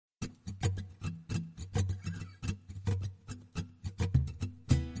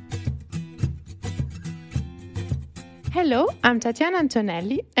Hello, I'm Tatiana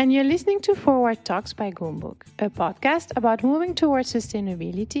Antonelli, and you're listening to Forward Talks by Gumbuk, a podcast about moving towards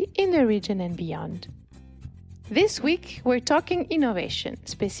sustainability in the region and beyond. This week, we're talking innovation,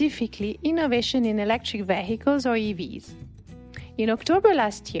 specifically innovation in electric vehicles or EVs. In October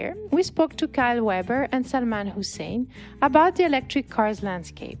last year, we spoke to Kyle Weber and Salman Hussein about the electric cars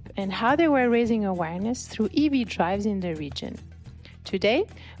landscape and how they were raising awareness through EV drives in the region. Today,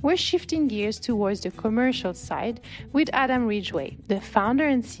 we're shifting gears towards the commercial side with Adam Ridgway, the founder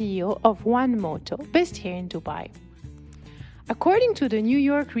and CEO of One Moto, based here in Dubai. According to the New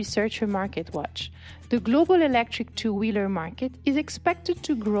York researcher MarketWatch, the global electric two-wheeler market is expected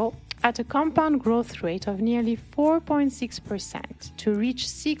to grow at a compound growth rate of nearly 4.6% to reach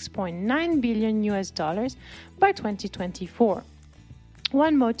 $6.9 billion by 2024.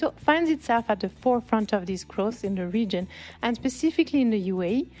 One Moto finds itself at the forefront of this growth in the region and specifically in the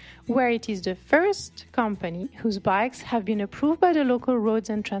UAE, where it is the first company whose bikes have been approved by the local Roads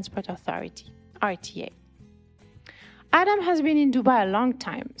and Transport Authority, RTA. Adam has been in Dubai a long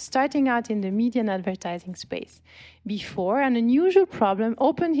time, starting out in the media and advertising space, before an unusual problem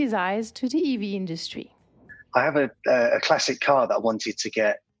opened his eyes to the EV industry. I have a classic car that I wanted to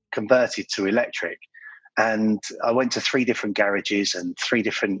get converted to electric. And I went to three different garages, and three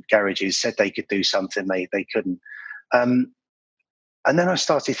different garages said they could do something, they couldn't. And then I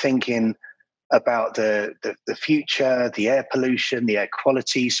started thinking about the future, the air pollution, the air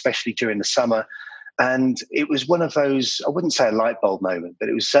quality, especially during the summer. And it was one of those, I wouldn't say a light bulb moment, but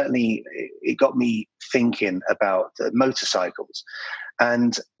it was certainly, it got me thinking about motorcycles.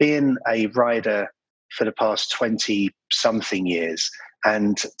 And being a rider for the past 20-something years,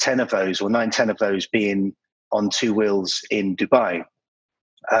 and 10 of those being on two wheels in Dubai.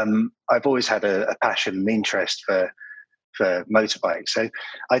 I've always had a passion and interest for motorbikes. So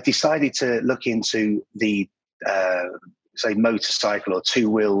I decided to look into the, motorcycle or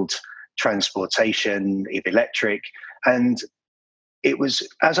two-wheeled transportation, electric. And it was,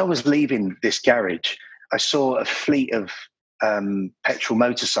 as I was leaving this garage, I saw a fleet of petrol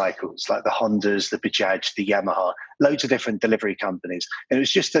motorcycles like the Hondas, the Bajaj, the Yamaha, loads of different delivery companies. And it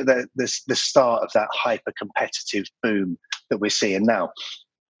was just at the start of that hyper-competitive boom that we're seeing now.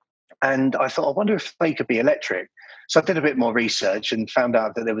 And I thought, I wonder if they could be electric. So I did a bit more research and found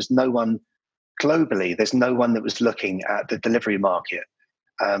out that there was no one globally, there's no one that was looking at the delivery market.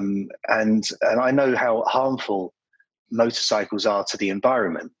 And I know how harmful motorcycles are to the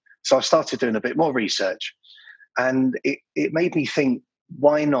environment. So I started doing a bit more research. And it made me think,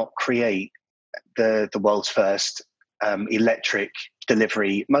 why not create the world's first electric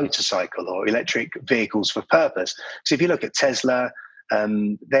delivery motorcycle or electric vehicles for purpose? So if you look at Tesla,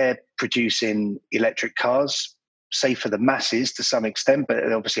 they're producing electric cars, safe for the masses to some extent, but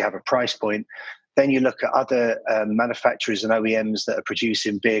they obviously have a price point. Then you look at other manufacturers and OEMs that are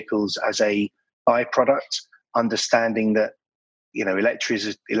producing vehicles as a byproduct, understanding that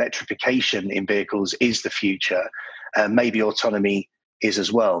electrification in vehicles is the future. Maybe autonomy is as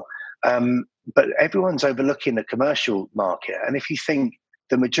well. But everyone's overlooking the commercial market. And if you think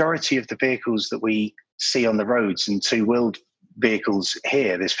the majority of the vehicles that we see on the roads and two-wheeled vehicles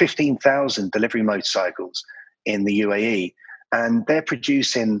here, there's 15,000 delivery motorcycles in the UAE, and they're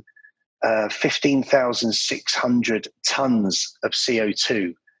producing 15,600 tons of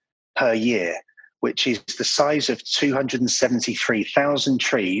CO2 per year, which is the size of 273,000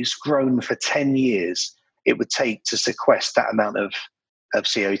 trees grown for 10 years it would take to sequester that amount of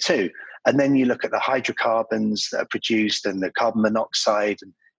CO2. And then you look at the hydrocarbons that are produced and the carbon monoxide,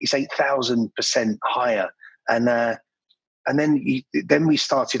 and it's 8,000% higher. And then we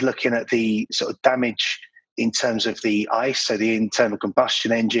started looking at the sort of damage in terms of the ICE, so the internal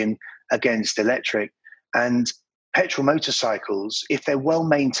combustion engine against electric. And petrol motorcycles, if they're well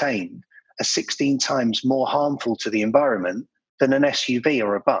maintained, are 16 times more harmful to the environment than an SUV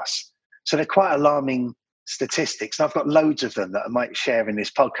or a bus. So they're quite alarming statistics. And I've got loads of them that I might share in this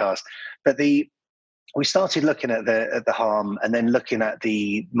podcast. But we started looking at the harm and then looking at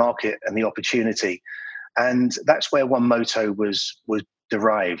the market and the opportunity. And that's where One Moto was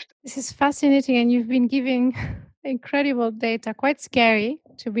derived. This is fascinating, and you've been giving incredible data, quite scary,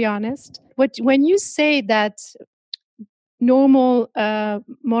 to be honest. But when you say that normal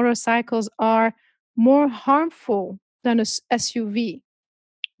motorcycles are more harmful than a SUV,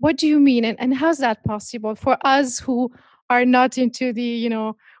 what do you mean? And how's that possible for us who are not into the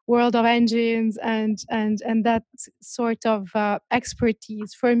world of engines and that sort of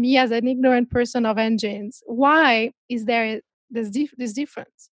expertise? For me, as an ignorant person of engines, why is there this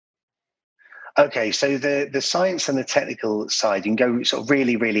difference? Okay, so the science and the technical side, you can go sort of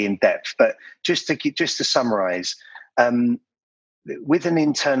really, really in depth. But just to summarize, With an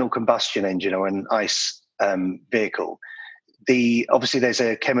internal combustion engine or an ICE vehicle, obviously there's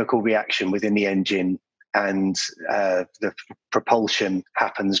a chemical reaction within the engine, and the propulsion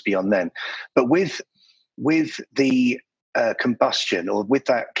happens beyond then. But with the combustion, or with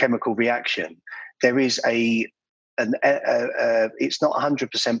that chemical reaction, there is it's not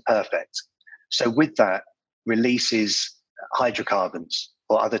 100% perfect. So with that releases hydrocarbons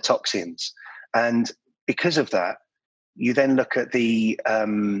or other toxins, and because of that, you then look at the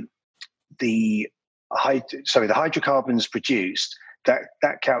hydrocarbons produced.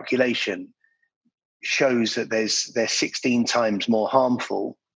 That calculation shows that they're 16 times more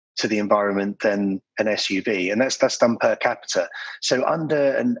harmful to the environment than an SUV, and that's done per capita. So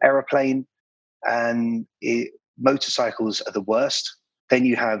under an aeroplane and motorcycles are the worst. Then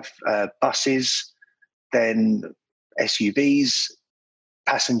you have buses, then SUVs,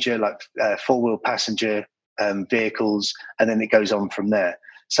 passenger, like four-wheel passenger vehicles, and then it goes on from there.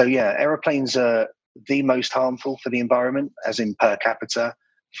 So yeah, aeroplanes are the most harmful for the environment, as in per capita,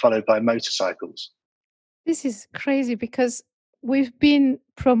 followed by motorcycles. This is crazy because we've been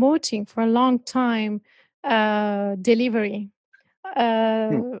promoting for a long time delivery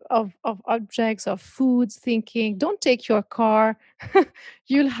of objects, of foods, thinking, don't take your car,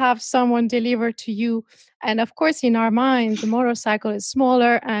 you'll have someone deliver to you. And of course, in our minds, a motorcycle is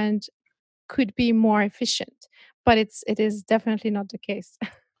smaller and could be more efficient, but it is definitely not the case.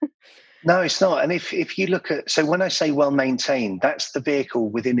 No, it's not. And if you look at, so when I say well maintained, that's the vehicle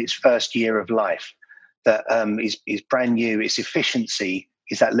within its first year of life that is brand new. Its efficiency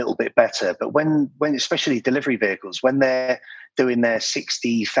is that little bit better. But when especially delivery vehicles, when they're doing their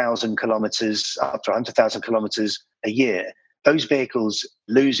 60,000 kilometers up to 100,000 kilometers a year, those vehicles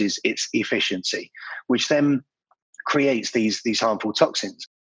loses its efficiency, which then creates these harmful toxins.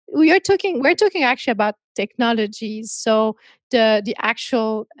 We're talking actually about technologies. So the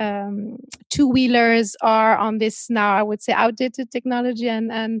actual two-wheelers are on this now, I would say, outdated technology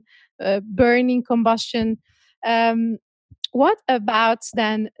and burning combustion. What about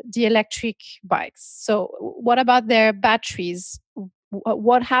then the electric bikes? So what about their batteries?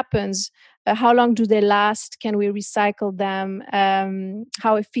 What happens? How long do they last? Can we recycle them?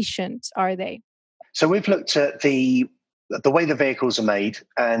 How efficient are they? So we've looked at the way the vehicles are made,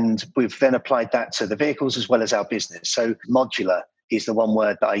 and we've then applied that to the vehicles as well as our business. So modular is the one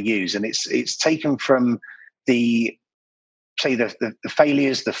word that I use, and it's taken from the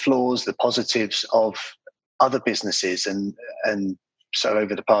failures, the flaws, the positives of other businesses, and so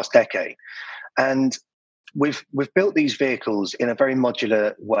over the past decade, and we've built these vehicles in a very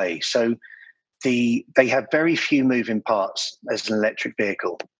modular way. So they have very few moving parts as an electric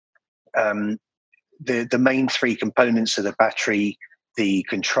vehicle. The main three components are the battery, the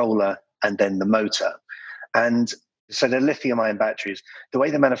controller, and then the motor. And so the lithium-ion batteries, the way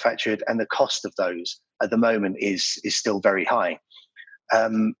they're manufactured and the cost of those at the moment is still very high.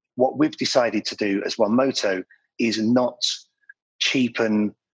 What we've decided to do as One Moto is not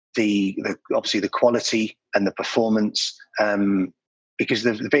cheapen obviously the quality and the performance, because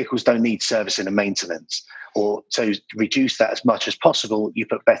the vehicles don't need servicing and maintenance. Or to reduce that as much as possible, you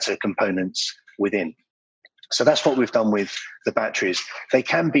put better components within. So that's what we've done with the batteries. They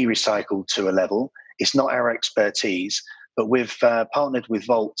can be recycled to a level. It's not our expertise, but we've partnered with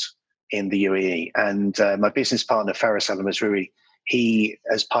Volt in the UAE, and my business partner Faris Al-Mazrui, he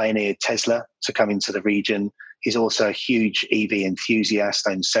has pioneered Tesla to come into the region. He's also a huge EV enthusiast,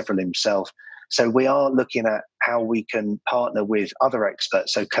 owns several himself. So we are looking at how we can partner with other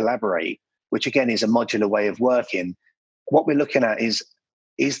experts, so collaborate, which again is a modular way of working. What we're looking at is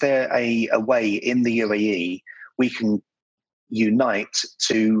there a way in the UAE we can unite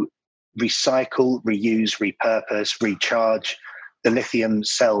to recycle, reuse, repurpose, recharge the lithium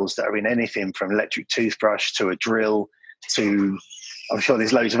cells that are in anything from electric toothbrush to a drill to, I'm sure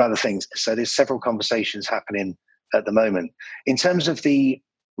there's loads of other things. So there's several conversations happening at the moment. In terms of the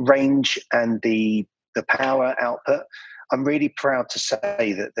range and the power output, I'm really proud to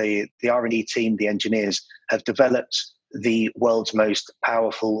say that the R&D team, the engineers, have developed the world's most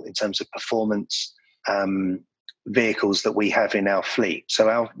powerful in terms of performance vehicles that we have in our fleet.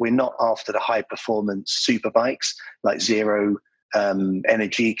 So we're not after the high performance super bikes like Zero,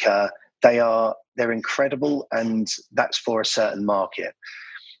 Energica. They're incredible, and that's for a certain market.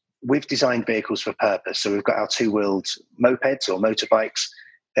 We've designed vehicles for purpose. So we've got our two-wheeled mopeds or motorbikes.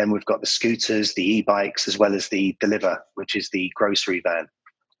 Then we've got the scooters, the e-bikes, as well as the Deliver, which is the grocery van.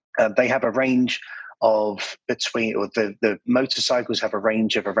 They have a range of the motorcycles have a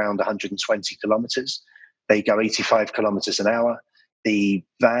range of around 120 kilometers. They go 85 kilometers an hour. The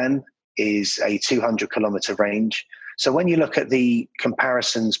van is a 200 kilometer range. So when you look at the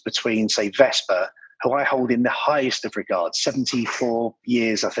comparisons between, say, Vespa, who I hold in the highest of regard, 74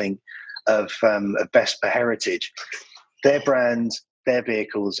 years, I think, of Vespa heritage, their brand, their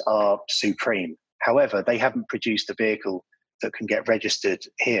vehicles are supreme. However, they haven't produced a vehicle that can get registered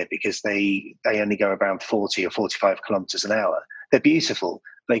here because they only go around 40 or 45 kilometers an hour. They're beautiful.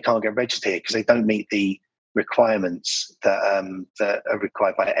 They can't get registered here because they don't meet the requirements that are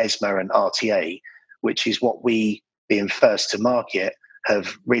required by ESMA and RTA, which is what we, being first to market,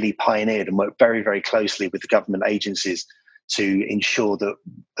 have really pioneered and worked very, very closely with the government agencies to ensure that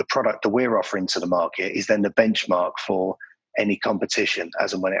the product that we're offering to the market is then the benchmark for any competition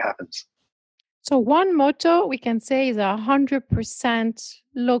as and when it happens. So one motto we can say is 100%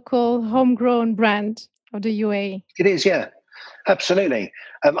 local homegrown brand of the UAE. It is, yeah, absolutely.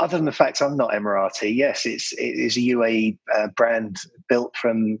 Other than the fact I'm not Emirati, yes, it is a UAE brand built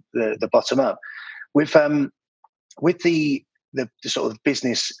from the bottom up. With the sort of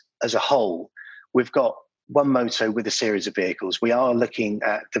business as a whole, we've got one motto with a series of vehicles. We are looking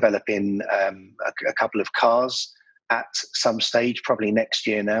at developing a couple of cars at some stage, probably next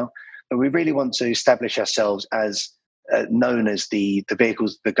year now. But we really want to establish ourselves as known as the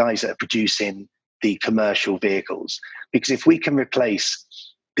vehicles, the guys that are producing the commercial vehicles. Because if we can replace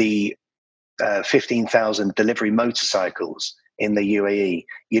the 15,000 delivery motorcycles in the UAE,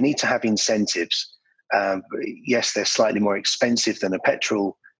 you need to have incentives. Yes, they're slightly more expensive than a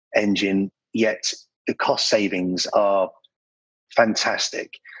petrol engine, yet the cost savings are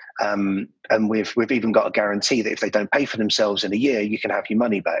fantastic. And we've even got a guarantee that if they don't pay for themselves in a year, you can have your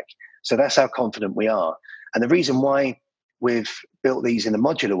money back. So that's how confident we are. And the reason why we've built these in a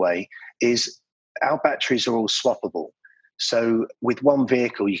modular way is our batteries are all swappable. So with one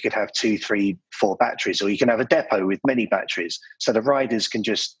vehicle, you could have 2, 3, 4 batteries, or you can have a depot with many batteries. So the riders can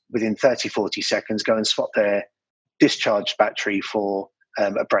just, within 30, 40 seconds, go and swap their discharged battery for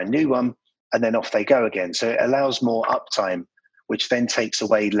a brand new one, and then off they go again. So it allows more uptime, which then takes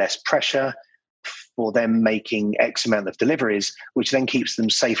away less pressure for them making X amount of deliveries, which then keeps them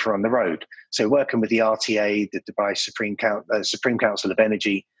safer on the road. So working with the RTA, the Dubai Supreme Council of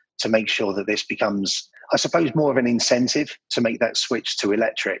Energy, to make sure that this becomes, I suppose, more of an incentive to make that switch to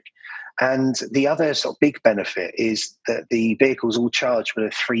electric. And the other sort of big benefit is that the vehicles all charge with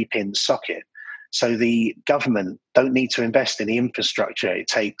a 3-pin socket. So the government don't need to invest in the infrastructure it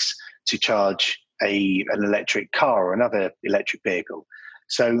takes to charge an electric car or another electric vehicle.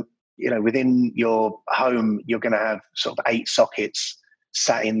 So, within your home, you're going to have sort of 8 sockets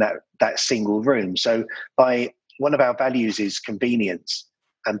sat in that single room. So one of our values is convenience.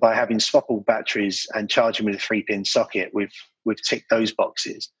 And by having swappable batteries and charging with a 3-pin socket, we've ticked those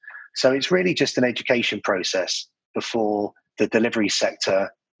boxes. So it's really just an education process before the delivery sector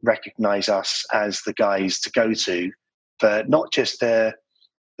recognize us as the guys to go to for not just the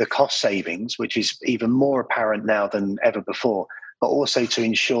cost savings, which is even more apparent now than ever before, but also to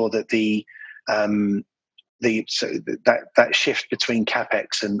ensure that that shift between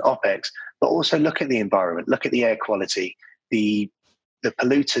capex and opex, but also look at the environment, look at the air quality, the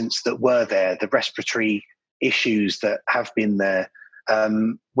pollutants that were there, the respiratory issues that have been there.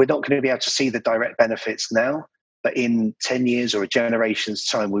 We're not going to be able to see the direct benefits now, but in 10 years or a generation's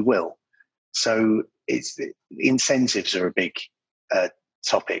time, we will. So incentives are a big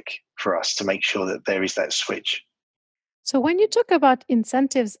topic for us to make sure that there is that switch. So when you talk about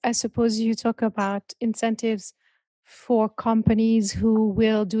incentives, I suppose you talk about incentives for companies who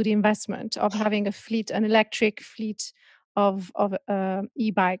will do the investment of having an electric fleet of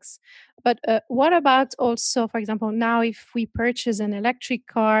e-bikes. But what about also, for example, now if we purchase an electric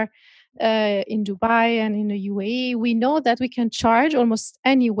car in Dubai and in the UAE, we know that we can charge almost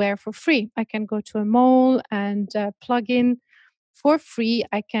anywhere for free. I can go to a mall and plug in for free.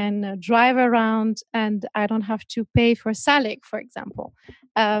 I can drive around and I don't have to pay for Salik, for example.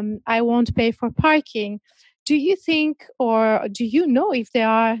 I won't pay for parking. Do you think, or do you know if there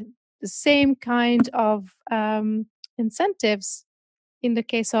are the same kind of incentives in the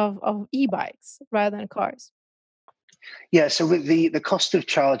case of e-bikes rather than cars? Yeah, so with the cost of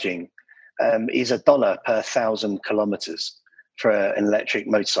charging is $1 per 1,000 kilometers for an electric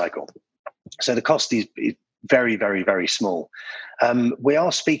motorcycle. So the cost is very, very, very small. We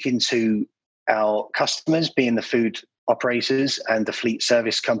are speaking to our customers, being the food operators and the fleet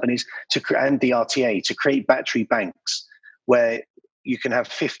service companies, and the RTA, to create battery banks where you can have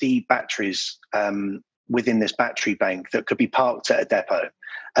 50 batteries within this battery bank that could be parked at a depot.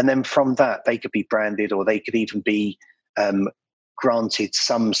 And then from that, they could be branded, or they could even be granted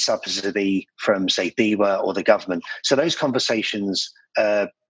some subsidy from, say, DEWA or the government. So those conversations are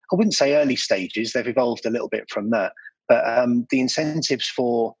I wouldn't say early stages. They've evolved a little bit from that. But the incentives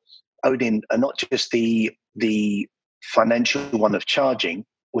for owning are not just the financial one of charging,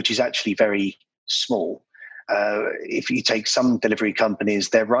 which is actually very small. If you take some delivery companies,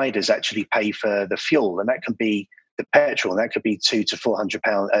 their riders actually pay for the fuel, and that can be the petrol, and that could be £200 to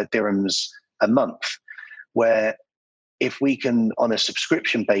 £400 dirhams a month. Where if we can, on a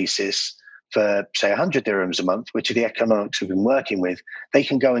subscription basis, for say 100 dirhams a month, which are the economics we've been working with, they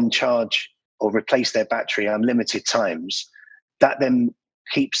can go and charge or replace their battery unlimited times. That then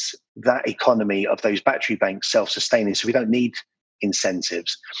keeps that economy of those battery banks self-sustaining. So we don't need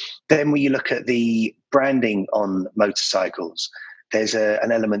incentives. Then when you look at the branding on motorcycles, there's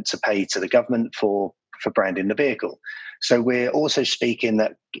an element to pay to the government for branding the vehicle. So we're also speaking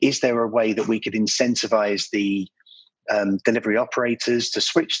that, is there a way that we could incentivize the delivery operators to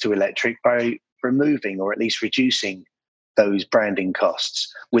switch to electric by removing or at least reducing those branding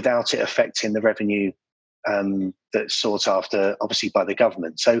costs without it affecting the revenue that's sought after, obviously, by the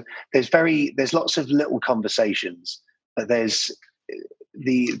government. So there's lots of little conversations, but there's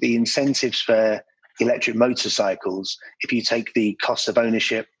the incentives for electric motorcycles. If you take the cost of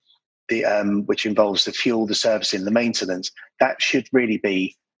ownership, which involves the fuel, the servicing, the maintenance, that should really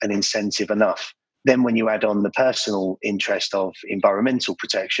be an incentive enough. Then when you add on the personal interest of environmental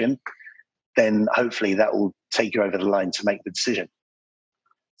protection, then hopefully that will take you over the line to make the decision.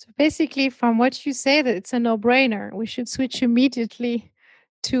 So basically, from what you say, that it's a no-brainer. We should switch immediately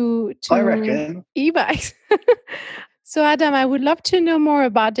to I reckon e-bikes. So Adam, I would love to know more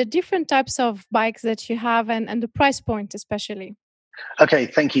about the different types of bikes that you have and the price point especially. Okay,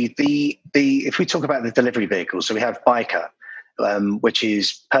 thank you. If we talk about the delivery vehicles, so we have Biker, which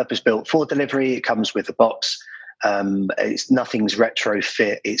is purpose-built for delivery. It comes with a box. Nothing's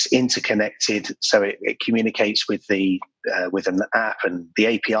retrofit. It's interconnected, so it communicates with with an app and the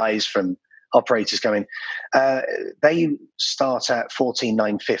APIs from operators going. They start at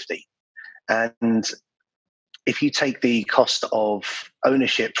 14,950, and if you take the cost of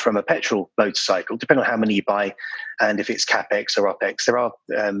ownership from a petrol motorcycle, depending on how many you buy and if it's CapEx or OpEx, there are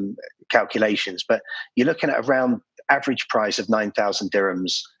calculations, but you're looking at around average price of 9,000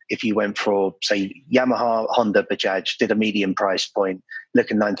 dirhams. If you went for, say, Yamaha, Honda, Bajaj, did a medium price point, look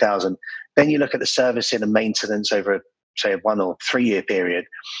at 9,000. Then you look at the servicing and maintenance over, say, a 1 or 3 year period,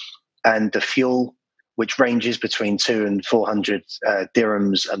 and the fuel, which ranges between 200 and 400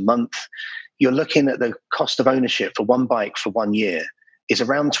 dirhams a month. You're looking at the cost of ownership for one bike for 1 year is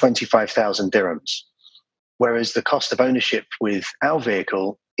around 25,000 dirhams, whereas the cost of ownership with our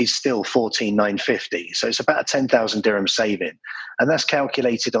vehicle is still 14,950. So it's about a 10,000 dirham saving. And that's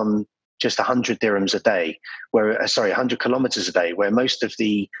calculated on just 100 dirhams a day, 100 kilometers a day, where most of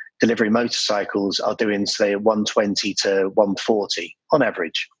the delivery motorcycles are doing, say, 120 to 140 on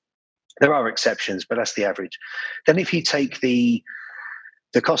average. There are exceptions, but that's the average. Then if you take the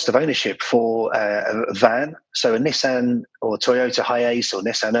cost of ownership for a van, so a Nissan or Toyota Hiace or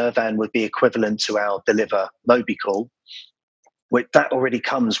Nissan Urvan would be equivalent to our Deliver Mobicall, which that already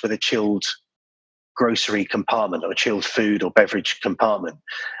comes with a chilled grocery compartment or a chilled food or beverage compartment.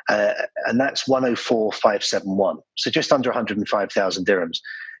 And that's 104,571. So just under 105,000 dirhams.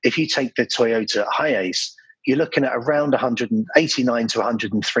 If you take the Toyota Hiace, you're looking at around 189 to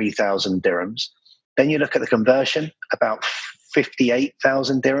 103,000 dirhams. Then you look at the conversion, about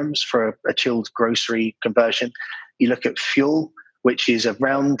 58,000 dirhams for a chilled grocery conversion. You look at fuel, which is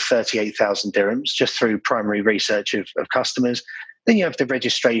around 38,000 dirhams, just through primary research of customers. Then you have the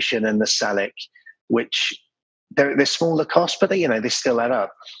registration and the SALIC, which they're smaller costs, but they still add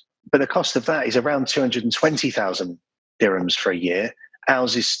up. But the cost of that is around 220,000 dirhams for a year.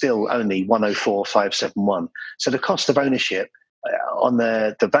 Ours is still only 104,571. So the cost of ownership on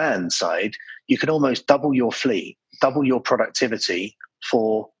the van side, you can almost double your fleet, double your productivity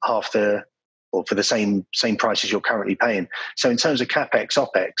for for the same price as you're currently paying. So in terms of CapEx,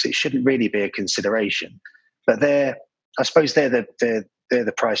 OpEx, it shouldn't really be a consideration. But I suppose they're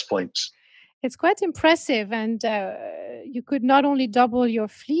the price points. It's quite impressive, and you could not only double your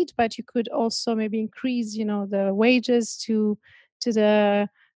fleet, but you could also maybe increase, the wages to the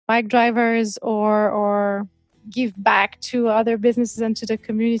bike drivers, or give back to other businesses and to the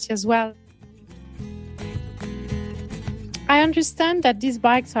community as well. I understand that these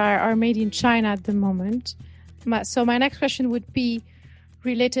bikes are made in China at the moment. So my next question would be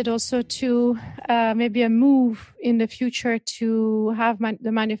related also to maybe a move in the future to have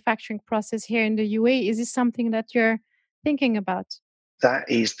the manufacturing process here in the UAE. Is this something that you're thinking about? That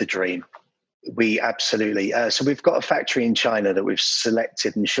is the dream. We absolutely. So we've got a factory in China that we've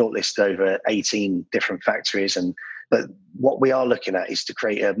selected and shortlisted over 18 different factories, and But what we are looking at is to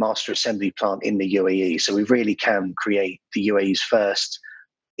create a master assembly plant in the UAE. So we really can create the UAE's first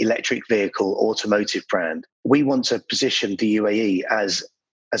electric vehicle automotive brand. We want to position the UAE as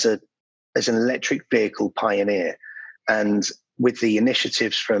an electric vehicle pioneer. And with the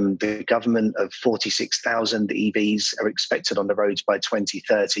initiatives from the government of 46,000 EVs are expected on the roads by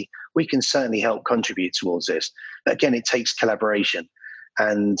 2030, we can certainly help contribute towards this. But again, it takes collaboration.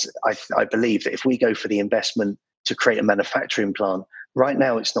 And I believe that if we go for the investment to create a manufacturing plant, right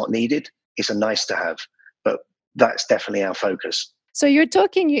now it's not needed. It's a nice to have, but that's definitely our focus. So you're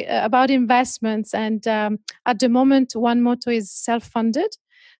talking about investments, and at the moment, One Moto is self-funded.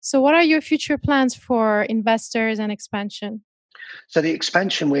 So what are your future plans for investors and expansion? So the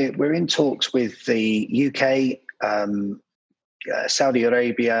expansion, we're in talks with the UK, Saudi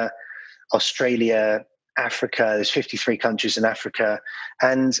Arabia, Australia, Africa. There's 53 countries in Africa,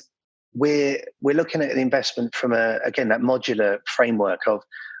 and we're looking at an investment from that modular framework of,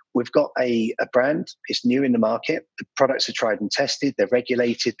 we've got a brand, it's new in the market, the products are tried and tested, they're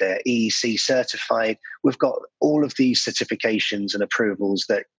regulated, they're EEC certified. We've got all of these certifications and approvals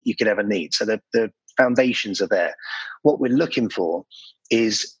that you could ever need. So the foundations are there. What we're looking for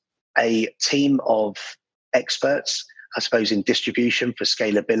is a team of experts, I suppose, in distribution for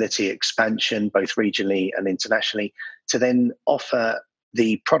scalability, expansion, both regionally and internationally, to then offer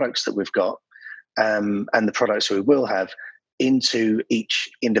the products that we've got and the products we will have into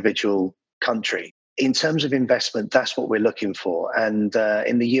each individual country. In terms of investment, that's what we're looking for. And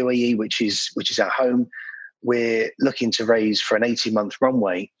in the UAE, which is our home, we're looking to raise for an 18-month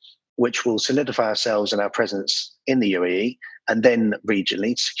runway, which will solidify ourselves and our presence in the UAE, and then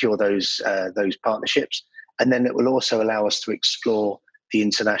regionally to secure those partnerships. And then it will also allow us to explore the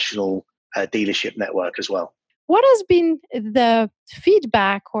international dealership network as well. What has been the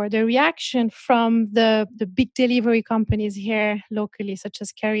feedback or the reaction from the big delivery companies here locally, such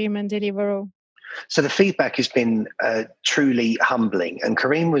as Careem and Deliveroo? So the feedback has been truly humbling. And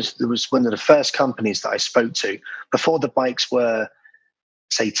Careem was one of the first companies that I spoke to before the bikes were,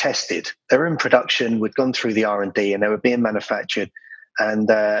 say, tested. They were in production. We'd gone through the R&D, and they were being manufactured and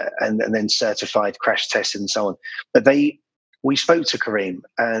then certified, crash tested, and so on. But we spoke to Careem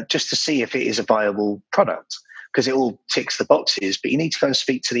just to see if it is a viable product, because it all ticks the boxes, but you need to go and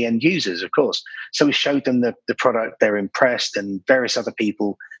speak to the end users, of course. So we showed them the product, they're impressed, and various other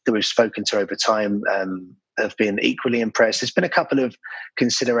people that we've spoken to over time have been equally impressed. There's been a couple of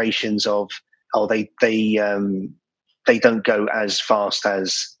considerations of, they don't go as fast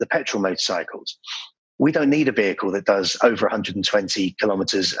as the petrol motorcycles. We don't need a vehicle that does over 120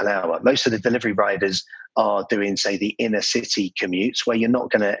 kilometers an hour. Most of the delivery riders are doing, say, the inner city commutes, where you're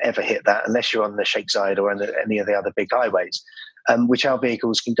not going to ever hit that unless you're on the Sheikh Zayed or on any of the other big highways, which our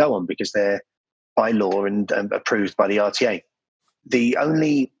vehicles can go on because they're by law and approved by the RTA. The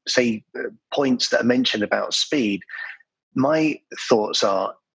only, say, points that are mentioned about speed, my thoughts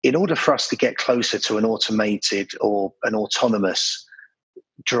are, in order for us to get closer to an automated or an autonomous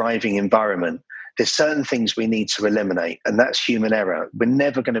driving environment, there's certain things we need to eliminate, and that's human error. We're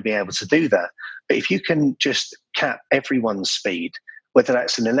never going to be able to do that. But if you can just cap everyone's speed, whether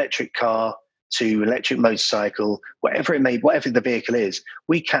that's an electric car to electric motorcycle, whatever the vehicle is,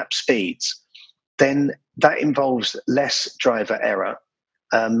 we cap speeds, then that involves less driver error.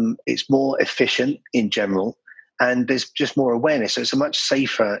 It's more efficient in general, and there's just more awareness. So it's a much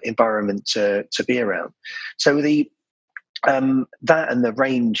safer environment to be around. So that and the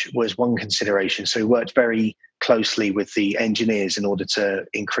range was one consideration. So we worked very closely with the engineers in order to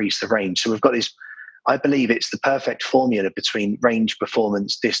increase the range. So we've got this, I believe it's the perfect formula between range,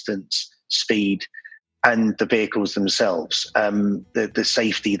 performance, distance, speed, and the vehicles themselves. The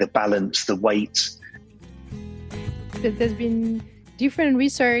safety, the balance, the weight. There's been different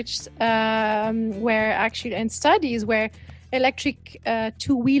research and studies where electric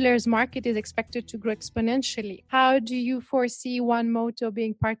two-wheelers market is expected to grow exponentially. How do you foresee One Moto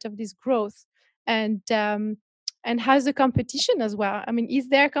being part of this growth? And how's the competition as well? I mean, is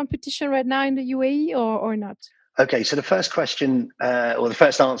there competition right now in the UAE or not? Okay, so the first question or the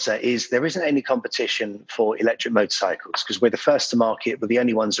first answer is there isn't any competition for electric motorcycles because we're the first to market. We're the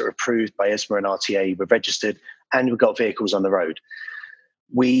only ones that are approved by ESMA and RTA. We're registered and we've got vehicles on the road.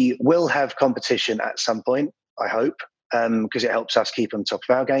 We will have competition at some point, I hope, because it helps us keep on top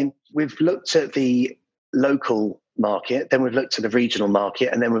of our game. We've looked at the local market, then we've looked at the regional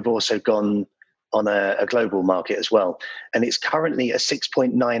market, and then we've also gone on a global market as well. And it's currently a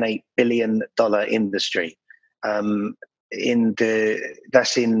 $6.98 billion industry.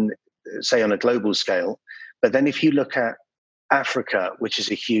 That's in, say, on a global scale. But then if you look at Africa, which is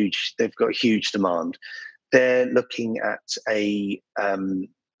they've got a huge demand. they're looking at I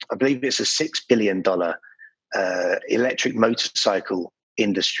believe it's a $6 billion electric motorcycle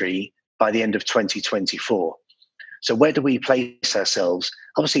industry by the end of 2024. So where do we place ourselves?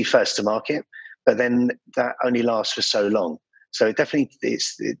 Obviously, first to market, but then that only lasts for so long. So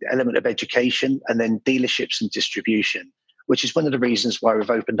it's the element of education and then dealerships and distribution, which is one of the reasons why we've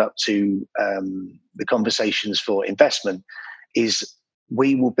opened up to the conversations for investment, is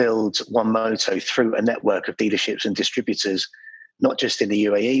we will build One Moto through a network of dealerships and distributors, not just in the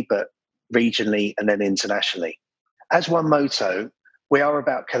UAE, but regionally and then internationally. As One Moto, we are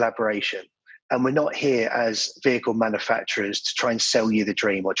about collaboration. And we're not here as vehicle manufacturers to try and sell you the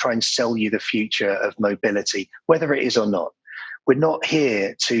dream or try and sell you the future of mobility, whether it is or not. We're not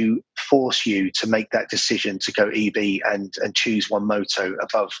here to force you to make that decision to go EV and choose One Moto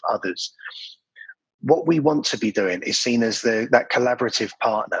above others. What we want to be doing is seen as that collaborative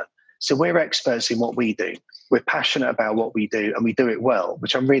partner. So we're experts in what we do. We're passionate about what we do and we do it well,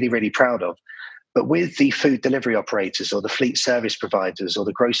 which I'm really, really proud of. But with the food delivery operators or the fleet service providers or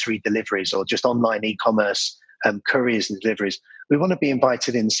the grocery deliveries or just online e-commerce couriers and deliveries, we want to be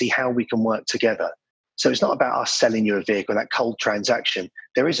invited in and see how we can work together. So it's not about us selling you a vehicle, that cold transaction.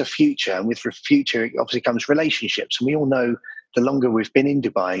 There is a future, and with the future, it obviously comes relationships. And we all know the longer we've been in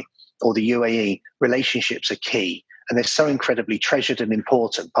Dubai or the UAE, relationships are key. And they're so incredibly treasured and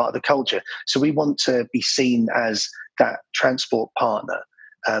important, part of the culture. So we want to be seen as that transport partner,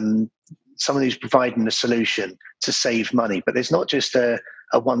 someone who's providing a solution to save money. But there's not just a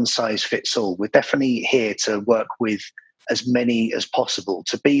one-size-fits-all. We're definitely here to work with as many as possible,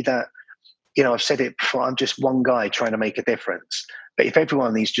 to be that, I've said it before, I'm just one guy trying to make a difference. But if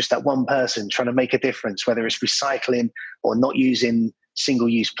everyone is just that one person trying to make a difference, whether it's recycling or not using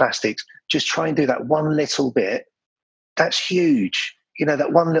single-use plastics, just try and do that one little bit. That's huge.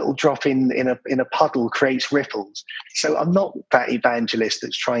 That one little drop in a puddle creates ripples. So I'm not that evangelist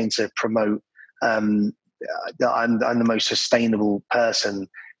that's trying to promote that I'm the most sustainable person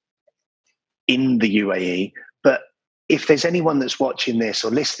in the UAE. But if there's anyone that's watching this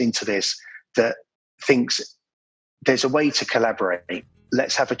or listening to this that thinks there's a way to collaborate,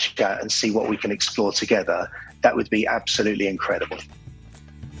 let's have a chat and see what we can explore together, that would be absolutely incredible.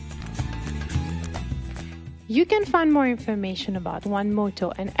 You can find more information about One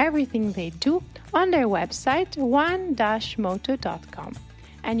Moto and everything they do on their website, one-moto.com.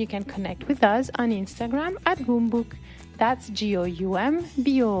 And you can connect with us on Instagram at Goombook, that's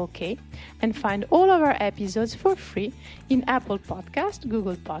GOUMBOOK, and find all of our episodes for free in Apple Podcast,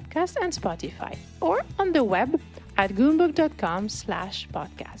 Google Podcast, and Spotify, or on the web at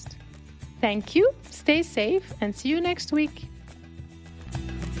goombook.com/podcast. Thank you, stay safe, and see you next week.